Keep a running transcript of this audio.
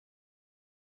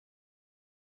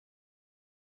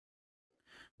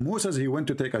Moses, he went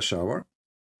to take a shower,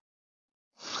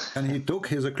 and he took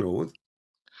his clothes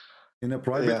in a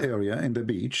private area in the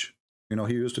beach. You know,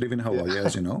 he used to live in Hawaii,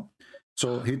 as you know.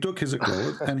 So he took his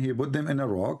clothes and he put them in a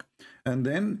rock, and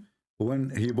then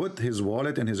when he put his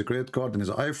wallet and his credit card and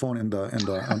his iPhone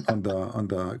on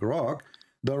the rock,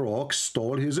 the rock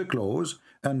stole his clothes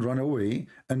and run away,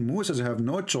 and Moses have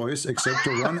no choice except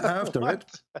to run after it.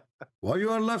 Why you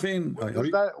are laughing?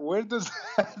 Where does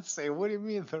that say? What do you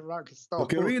mean the rock stole?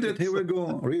 Okay, read it. Here we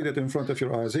go. Read it in front of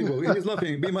your eyes. Here you go. He's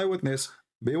laughing. Be my witness.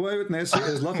 Be my witness. He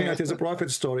is laughing at his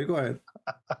prophet story. Go ahead.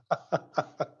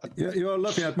 You are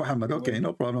laughing at Muhammad. Okay,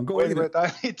 no problem. Go ahead. Wait,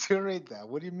 I need to read that.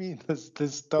 What do you mean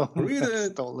this stone? Read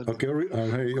it. Okay,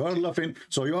 you are laughing.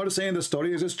 So you are saying the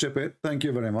story is stupid. Thank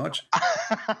you very much.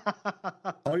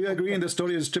 Are you agreeing the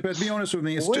story is stupid? Be honest with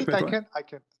me. It's stupid.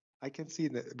 I can see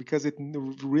that because it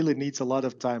really needs a lot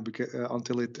of time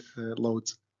until it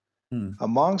loads.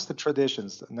 Amongst the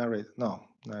traditions, narrate. No,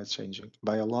 it's changing.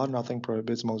 By Allah, nothing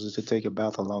prohibits Moses to take a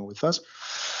bath along with us.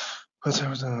 But there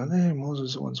was another day,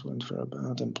 Moses once went for a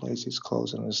bath and placed his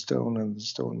clothes on a stone, and the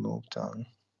stone moved on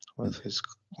with his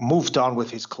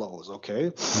clothes.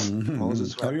 Okay.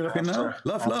 Moses. Are you laughing now?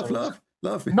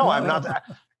 Laugh. No, I'm not.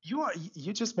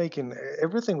 You're just making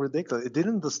everything ridiculous.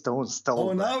 Didn't the stone stole?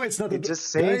 Oh, now it's not.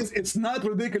 Guys, it's not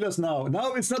ridiculous now.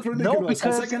 Now it's not ridiculous. No,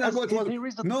 because a second ago it was.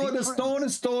 No, the stone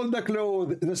stole the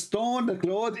clothes. The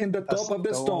cloth in the top of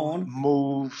the stone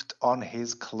moved on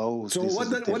his clothes. So what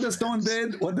the stone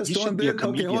did? What the stone did?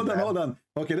 Okay, hold on.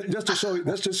 Okay, just to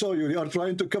show you, you are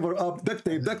trying to cover up duct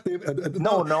tape.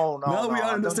 No. Now we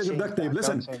are in the stage of duct tape.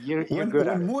 Listen,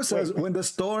 when Moses, when the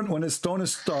stone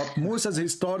stopped, Moses he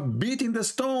started beating the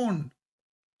stone.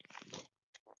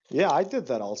 Yeah, I did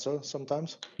that also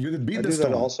sometimes. You did beat the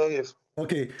stone. That also if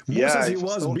okay. Moses he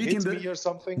was beating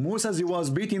Moses he was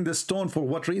beating the stone for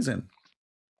what reason?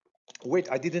 Wait,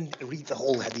 I didn't read the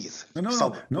whole hadith.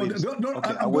 No.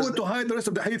 Okay, I'm going to hide the rest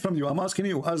of the hadith from you. I'm asking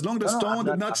you. As long as the stone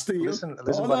did not steal. Listen,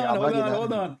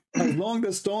 hold on. As long as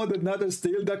the stone did not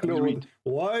steal the clothes,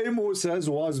 why Moses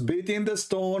was beating the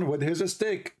stone with his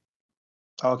stick?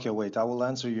 Okay, wait. I will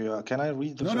answer you. Can I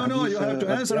read the? No. You have to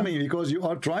answer me because you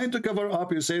are trying to cover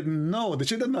up. You said no.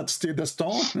 She did not steal the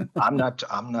stone. I'm not.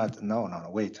 No.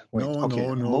 Wait. No.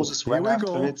 Moses ran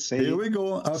after it. Here we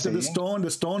go. After the stone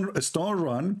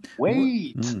run.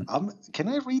 Wait. Can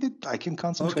I read it? I can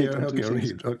concentrate. Okay,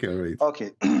 read.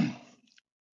 Okay.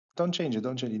 Don't change it.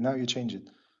 Now you change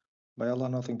it. By Allah,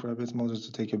 nothing prohibits Moses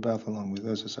to take a bath along with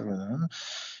us.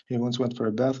 He once went for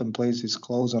a bath and placed his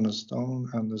clothes on a stone,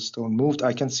 and the stone moved.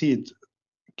 I can see it.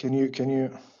 Can you?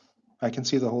 I can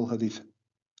see the whole hadith.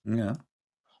 Yeah.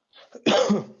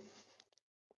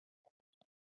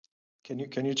 Can you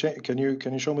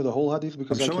show me the whole hadith?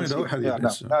 Because I'm showing the whole hadith.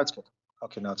 Now it's good.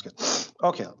 Okay, now it's good.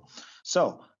 Okay,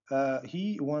 so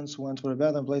he once went for a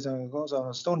bath and placed his clothes on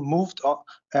a stone, moved on,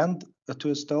 and to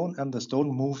a stone, and the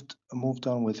stone moved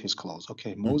on with his clothes.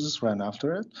 Okay, Moses ran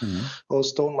after it. Oh,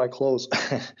 stone, my clothes.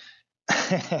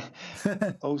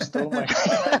 Oh, stone, my.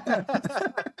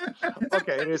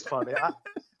 Okay, it is funny.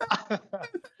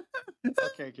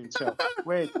 Okay, chill.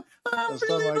 Wait,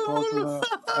 stone, my clothes.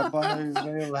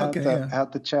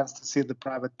 Had the chance to see the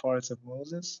private parts of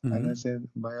Moses, and I said,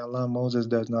 by Allah, Moses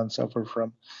does not suffer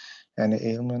from any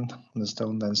ailment. The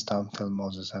stone then stopped till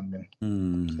Moses had been.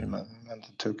 And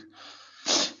it took.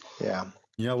 Yeah,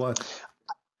 what?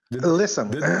 Did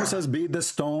Moses beat the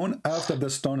stone after the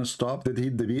stone stopped? Did he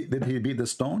beat the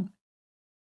stone?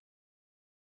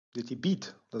 Did he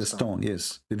beat the stone?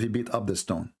 Yes. Did he beat up the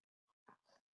stone?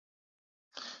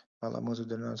 Allah, Moses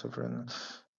did not suffer.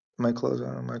 My clothes,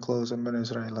 and Ben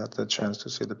Israel had the chance to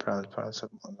see the private parts of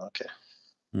Moses. Okay.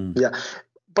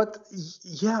 But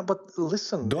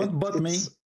listen. Don't butt me.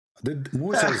 Did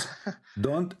Moses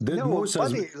beat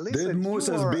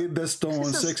the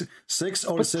stone six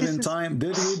or seven times?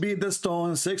 Did he beat the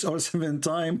stone 6 or 7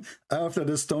 times after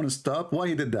the stone stopped? Why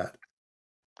he did that?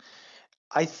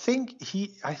 I think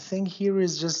here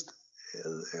is just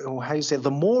how you say,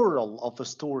 the moral of the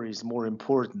story is more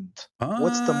important.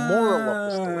 What's the moral of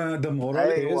the story? The moral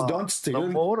is don't steal.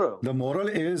 The moral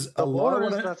is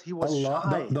that he was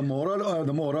shy. The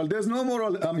moral. There's no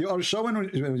moral. You are showing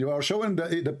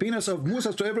the penis of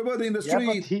Moses to everybody in the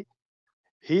street. But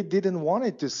he didn't want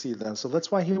it to see them, so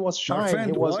that's why he was shy. My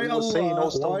friend, why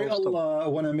Allah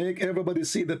want to make everybody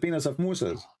see the penis of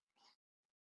Moses?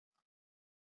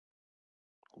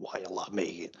 Why Allah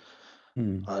make it?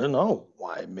 I don't know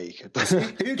why make it.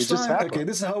 Each time, okay,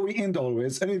 this is how we end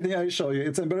always. Anything I show you,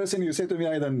 it's embarrassing. You say to me,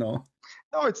 I don't know.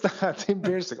 No, it's not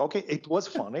embarrassing. Okay, it was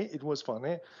funny. It was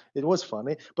funny. It was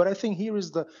funny. But I think here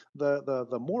is the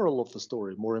moral of the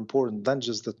story more important than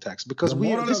just the text, because The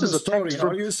moral this of the is a story, text from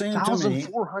are you saying to me,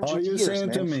 1,400 years,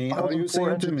 man. are you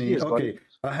saying to 1,400 me, years, buddy.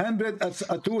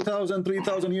 okay, 2,000,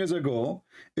 3,000 years ago,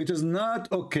 it is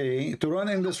not okay to run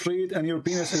in the street and your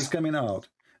penis is coming out.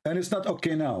 And it's not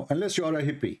okay now, unless you are a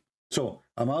hippie. So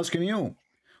I'm asking you,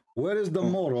 where is the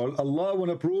moral? Allah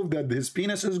want to prove that his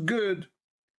penis is good.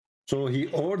 So he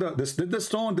ordered this. Did the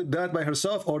stone did that by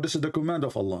herself, or this is the command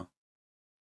of Allah?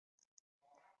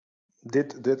 Say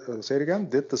it again?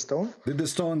 Did the stone? Did the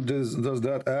stone does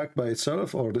that act by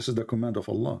itself, or this is the command of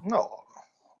Allah?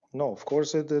 No, of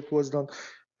course it was done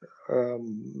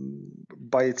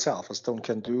by itself. A stone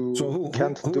can do. So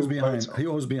who's behind?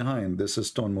 Who's behind this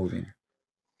stone moving?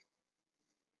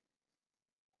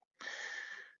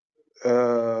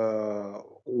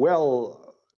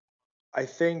 Well, I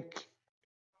think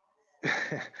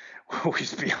who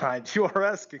is behind? You are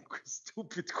asking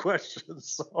stupid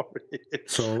questions. Sorry.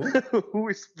 So who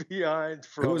is behind?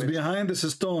 Who's behind this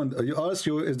stone? You ask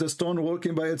you, is the stone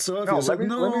working by itself? No, you said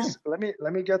no.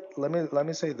 Let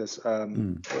me say this.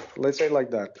 Let's say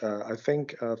like that. I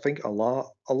think Allah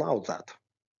allowed that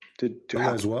to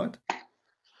happen. What?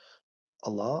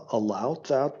 Allah allowed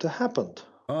that to happen.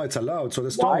 Oh, it's allowed. So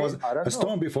the stone was a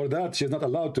stone before that. She's not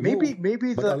allowed to move.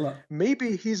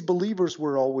 Maybe his believers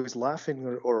were always laughing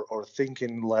or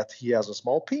thinking that he has a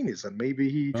small penis, and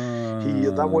maybe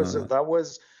that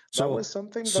was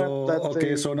something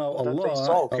so now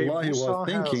Allah he was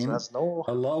thinking,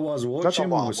 Allah was watching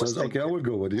Moses. Okay, I will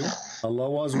go with you. Allah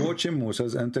was watching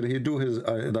Moses until he do his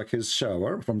his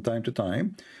shower from time to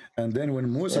time, and then when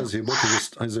Moses he put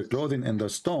his clothing in the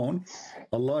stone,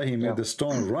 Allah he made the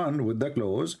stone run with the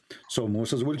clothes, so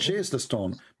Moses will chase the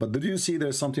stone. But did you see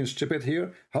there's something stupid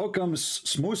here? How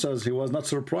comes Moses he was not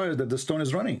surprised that the stone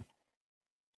is running?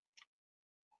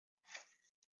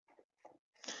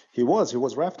 He was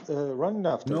running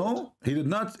after. No, he did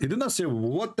not say,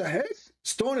 what the heck?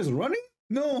 Stone is running?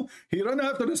 No, he ran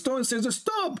after the stone and says,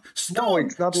 stop, stone. No,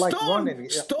 it's not like running.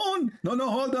 Stone. No,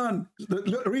 hold on.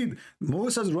 Read.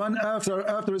 Moses ran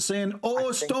after saying,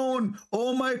 oh, stone,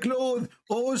 oh, my clothes,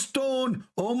 oh, stone,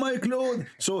 oh, my clothes.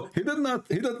 So he did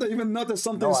not even notice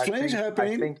something strange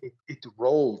happening. I think it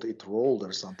rolled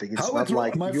or something. It's how not it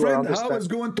like my friend, how it's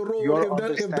going to roll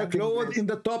if the clothes in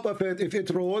the top of it, if it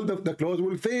rolled, the clothes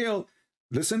will fail.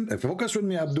 Listen, focus with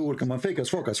me, Abdul. Come on,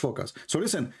 focus. So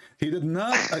listen, he did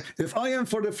not. If I am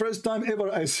for the first time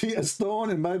ever, I see a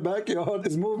stone in my backyard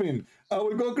is moving, I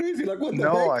will go crazy. Like, what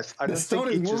the heck? I don't the stone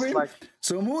think is moving.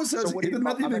 So Moses, he did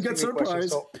not even get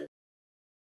surprised.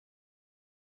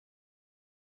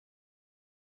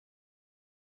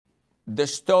 The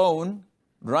stone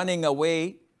running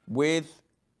away with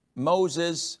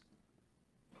Moses'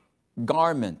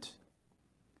 garment.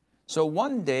 So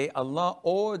one day Allah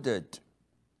ordered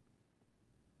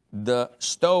the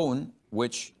stone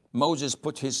which Moses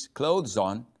put his clothes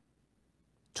on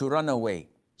to run away.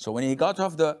 So when he got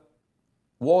off the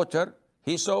water,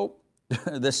 he saw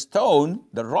the stone,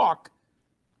 the rock,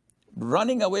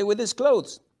 running away with his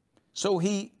clothes. So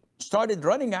he started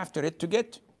running after it to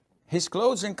get his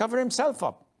clothes and cover himself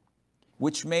up,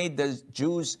 which made the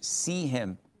Jews see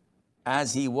him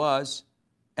as he was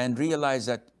and realize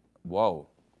that, whoa,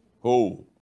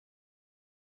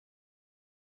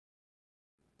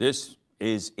 this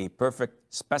is a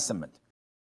perfect specimen.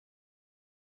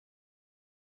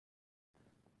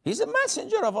 He's a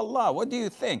messenger of Allah. What do you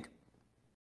think?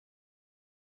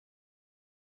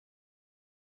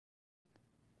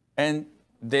 And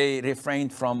they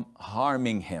refrained from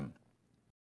harming him.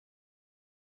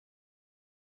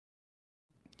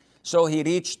 So he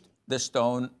reached the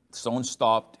stone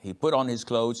stopped, he put on his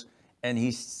clothes, and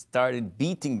he started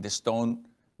beating the stone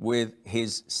with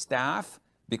his staff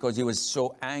because he was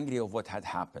so angry of what had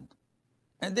happened.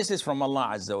 And this is from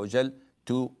Allah Azza wa Jal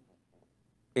to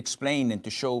explain and to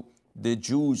show the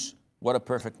Jews what a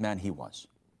perfect man he was.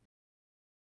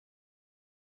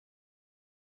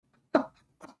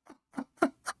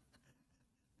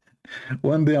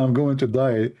 One day I'm going to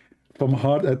die from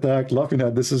heart attack laughing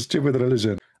at this stupid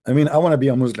religion. I mean, I want to be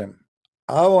a Muslim.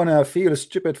 I want to feel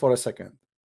stupid for a second.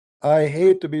 I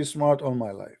hate to be smart all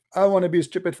my life. I want to be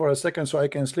stupid for a second so I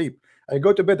can sleep. I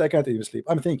go to bed, I can't even sleep.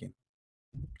 I'm thinking.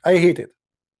 I hate it.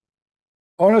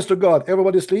 Honest to God,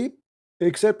 everybody sleep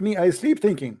except me. I sleep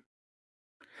thinking.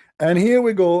 And here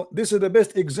we go. This is the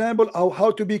best example of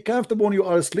how to be comfortable when you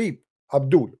are asleep.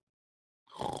 Abdul.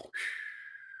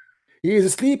 He is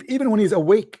asleep even when he's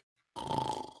awake.